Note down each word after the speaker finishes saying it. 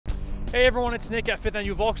Hey everyone, it's Nick at 5th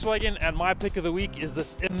Annual Volkswagen, and my pick of the week is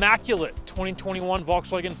this immaculate 2021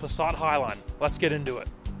 Volkswagen Passat Highline. Let's get into it.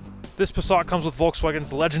 This Passat comes with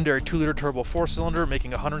Volkswagen's legendary 2-liter turbo 4-cylinder,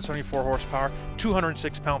 making 174 horsepower,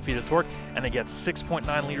 206 pound-feet of torque, and it gets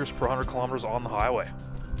 6.9 liters per 100 kilometers on the highway.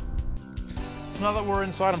 So now that we're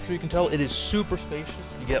inside, I'm sure you can tell it is super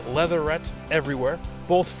spacious. You get leatherette everywhere.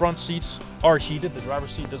 Both front seats are heated. The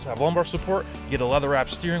driver's seat does have lumbar support. You get a leather-wrapped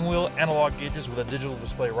steering wheel, analog gauges with a digital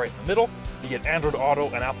display right in the middle. You get Android Auto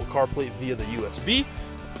and Apple CarPlay via the USB,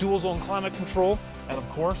 dual-zone climate control, and of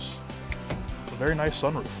course, a very nice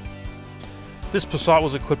sunroof. This Passat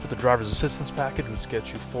was equipped with the driver's assistance package, which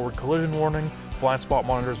gets you forward collision warning, blind spot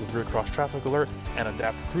monitors with rear cross traffic alert, and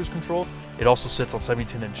adaptive cruise control. It also sits on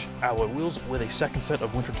 17-inch alloy wheels with a second set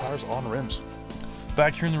of winter tires on rims.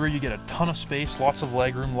 Back here in the rear, you get a ton of space, lots of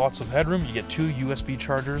legroom, lots of headroom. You get 2 USB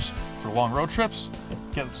chargers for long road trips,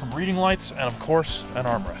 get some reading lights, and of course, an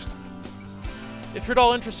armrest. If you're at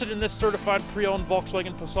all interested in this certified pre-owned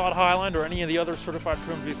Volkswagen Passat Highline or any of the other certified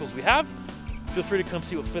pre-owned vehicles we have, feel free to come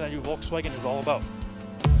see what 5th Annual Volkswagen is all about.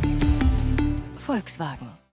 Volkswagen.